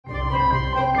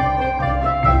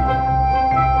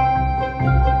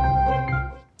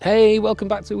Hey, welcome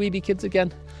back to Weeby Kids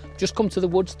again. Just come to the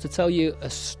woods to tell you a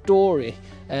story,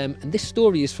 and this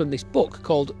story is from this book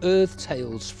called Earth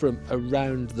Tales from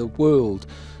Around the World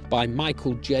by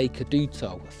Michael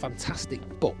Caduto, a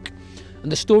fantastic book.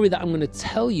 And the story that I'm going to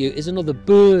tell you is another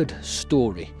bird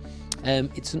story.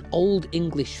 It's an old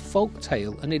English folk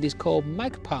tale, and it is called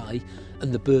Magpie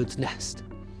and the Bird's Nest.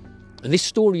 And this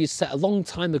story is set a long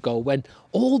time ago when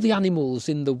all the animals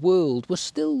in the world were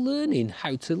still learning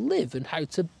how to live and how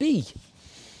to be.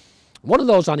 One of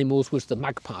those animals was the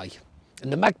magpie.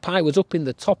 And the magpie was up in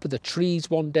the top of the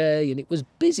trees one day, and it was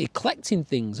busy collecting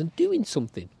things and doing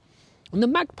something. And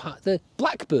the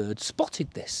blackbird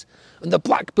spotted this. And the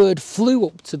blackbird flew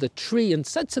up to the tree and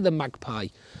said to the magpie,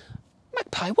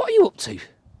 "Magpie, what are you up to?"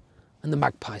 And the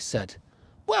magpie said,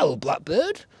 "Well,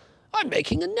 blackbird, I'm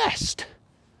making a nest."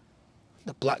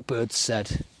 The blackbird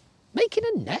said, "Making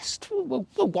a nest? Well,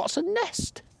 what's a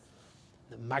nest?"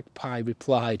 The magpie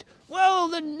replied, "Well,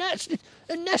 the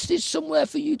nest is somewhere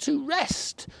for you to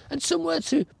rest and somewhere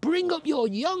to bring up your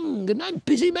young, and I'm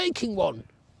busy making one."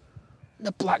 And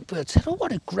the blackbird said, "Oh,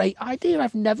 what a great idea.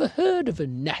 I've never heard of a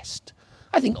nest.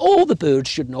 I think all the birds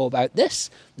should know about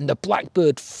this." And the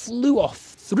blackbird flew off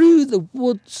through the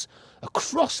woods,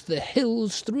 across the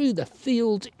hills, through the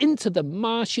fields, into the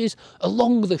marshes,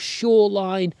 along the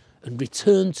shoreline, and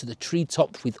returned to the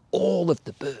treetops with all of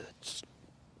the birds.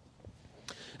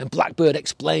 And Blackbird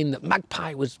explained that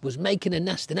Magpie was making a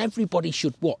nest and everybody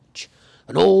should watch,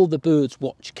 and all the birds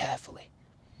watched carefully.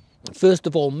 And first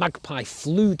of all, Magpie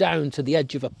flew down to the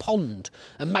edge of a pond,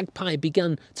 and Magpie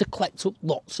began to collect up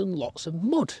lots and lots of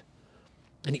mud.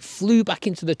 And it flew back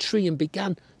into the tree and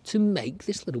began to make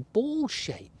this little ball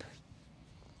shape.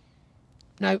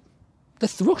 Now, the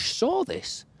thrush saw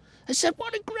this and said,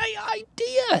 "What a great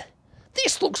idea!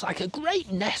 This looks like a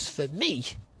great nest for me."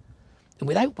 And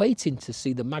without waiting to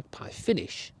see the magpie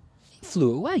finish, it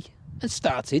flew away and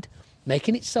started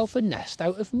making itself a nest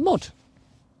out of mud.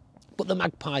 But the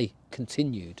magpie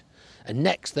continued. And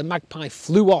next, the magpie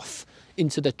flew off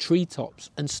into the treetops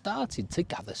and started to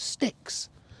gather sticks.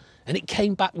 And it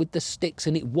came back with the sticks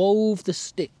and it wove the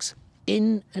sticks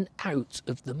in and out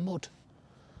of the mud.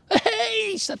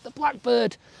 "Hey," said the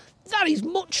blackbird, "that is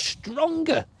much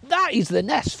stronger. That is the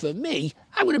nest for me.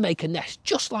 I'm going to make a nest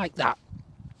just like that."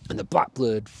 And the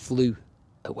blackbird flew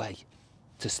away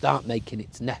to start making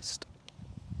its nest.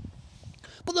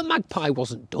 But the magpie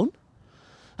wasn't done.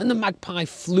 And the magpie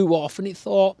flew off and it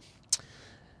thought,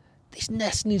 "This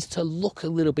nest needs to look a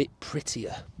little bit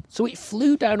prettier." So it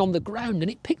flew down on the ground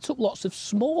and it picked up lots of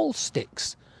small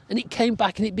sticks. And it came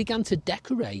back and it began to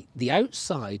decorate the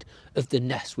outside of the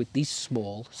nest with these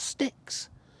small sticks.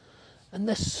 And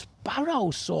the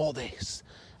sparrow saw this.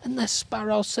 And the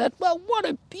sparrow said, "Well, what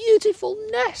a beautiful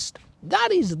nest.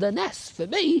 That is the nest for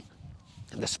me."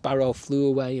 And the sparrow flew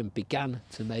away and began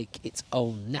to make its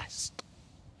own nest.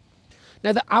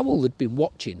 Now the owl had been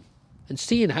watching and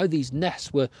seeing how these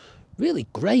nests were really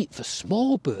great for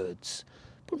small birds,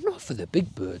 but not for the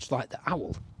big birds like the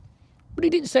owl. But he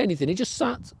didn't say anything, he just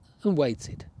sat and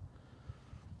waited.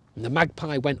 And the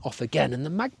magpie went off again, and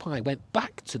the magpie went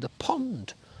back to the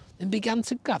pond and began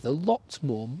to gather lots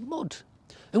more mud.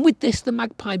 And with this, the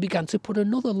magpie began to put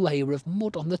another layer of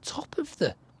mud on the top of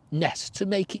the nest to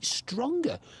make it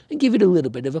stronger and give it a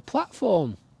little bit of a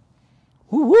platform.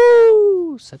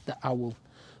 "Woo-hoo," said the owl.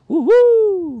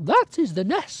 "Woo-hoo, that is the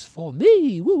nest for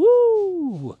me,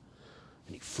 woo-hoo."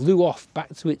 And it flew off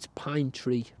back to its pine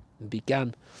tree and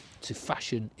began to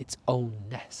fashion its own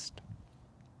nest.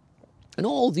 And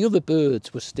all the other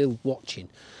birds were still watching.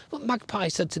 But Magpie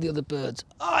said to the other birds,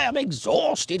 "I am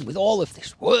exhausted with all of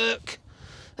this work.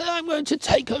 I'm going to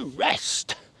take a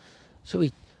rest." So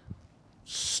he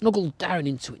snuggled down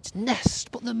into its nest,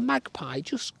 but the magpie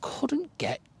just couldn't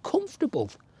get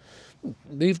comfortable.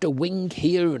 Moved a wing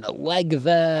here and a leg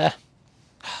there.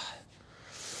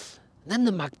 And then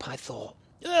the magpie thought,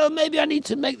 "Oh, maybe I need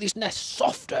to make this nest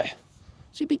softer."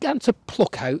 So he began to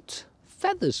pluck out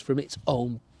feathers from its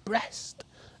own breast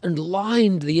and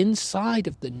lined the inside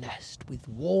of the nest with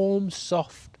warm,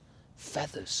 soft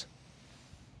feathers.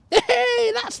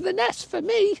 "Hey, that's the nest for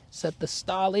me," said the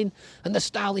starling, and the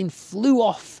starling flew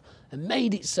off and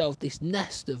made itself this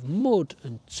nest of mud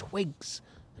and twigs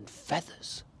and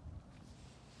feathers.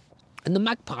 And the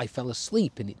magpie fell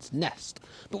asleep in its nest,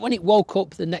 but when it woke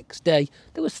up the next day,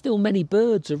 there were still many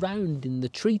birds around in the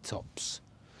treetops.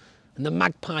 And the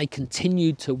magpie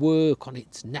continued to work on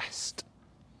its nest.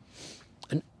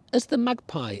 And as the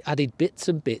magpie added bits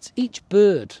and bits, each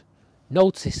bird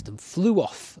noticed and flew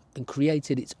off and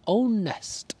created its own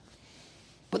nest.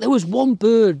 But there was one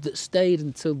bird that stayed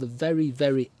until the very,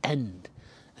 very end,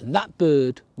 and that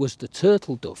bird was the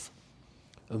turtle dove.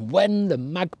 And when the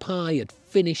magpie had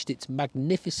finished its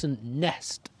magnificent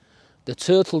nest, the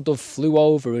turtle dove flew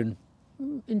over and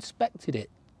inspected it.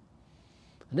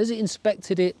 And as it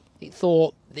inspected it, it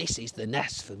thought, this is the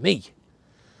nest for me.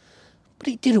 But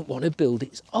it didn't want to build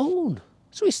its own.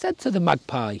 So he said to the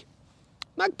magpie,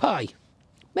 Magpie,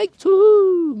 make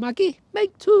two, Maggie,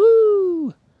 make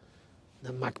two.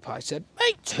 The magpie said,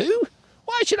 make two?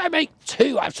 Why should I make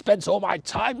two? I've spent all my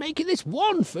time making this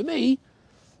one for me.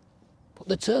 But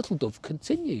the turtle dove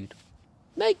continued,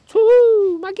 make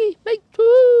two, Maggie, make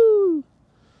two.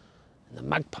 And the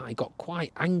magpie got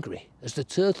quite angry as the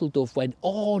turtle dove went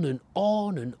on and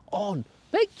on and on.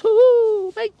 Make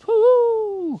two, make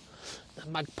two. The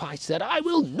magpie said, I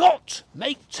will not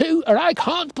make two, or I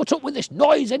can't put up with this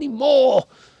noise anymore.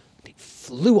 And it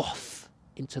flew off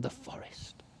into the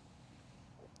forest.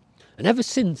 And ever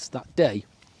since that day,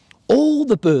 all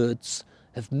the birds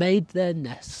have made their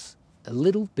nests a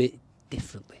little bit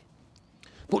differently.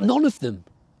 But none of them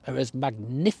are as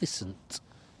magnificent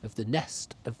as the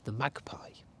nest of the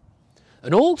magpie.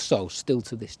 And also, still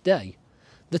to this day,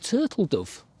 the turtle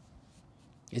dove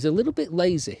is a little bit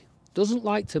lazy, doesn't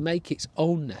like to make its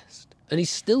own nest, and he's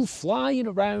still flying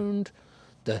around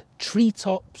the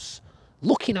treetops,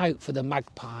 looking out for the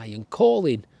magpie and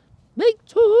calling, make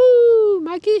two,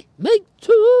 Maggie, make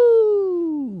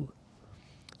two.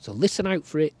 So listen out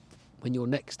for it when you're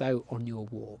next out on your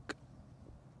walk.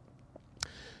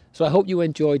 So I hope you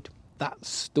enjoyed that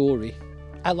story.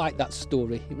 I like that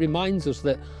story. It reminds us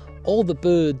that all the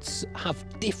birds have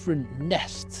different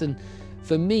nests, and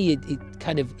for me it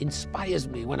kind of inspires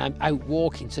me when I'm out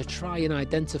walking to try and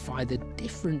identify the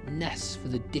different nests for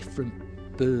the different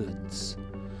birds.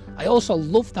 I also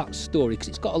love that story because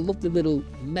it's got a lovely little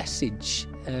message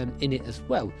in it as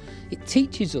well. It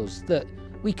teaches us that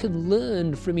we can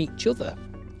learn from each other.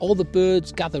 All the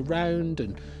birds gather round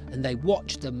and they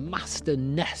watch the master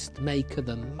nest maker,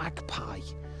 the magpie.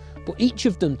 But each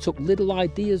of them took little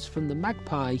ideas from the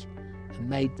magpie and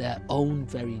made their own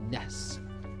very nests.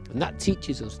 And that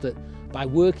teaches us that by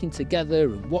working together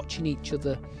and watching each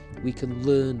other, we can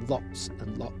learn lots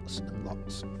and lots and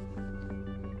lots.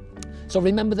 So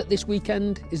remember that this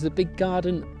weekend is the Big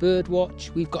Garden Bird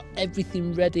Watch. We've got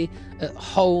everything ready at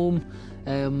home.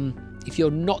 If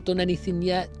you've not done anything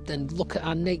yet, then look at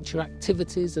our nature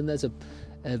activities, and there's a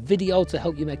video to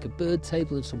help you make a bird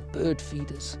table and some bird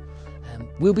feeders.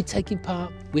 We'll be taking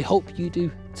part. We hope you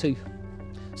do too.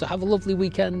 So have a lovely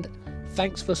weekend.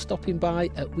 Thanks for stopping by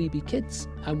at Weeby Kids,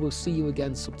 and we'll see you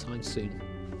again sometime soon.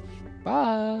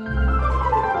 Bye.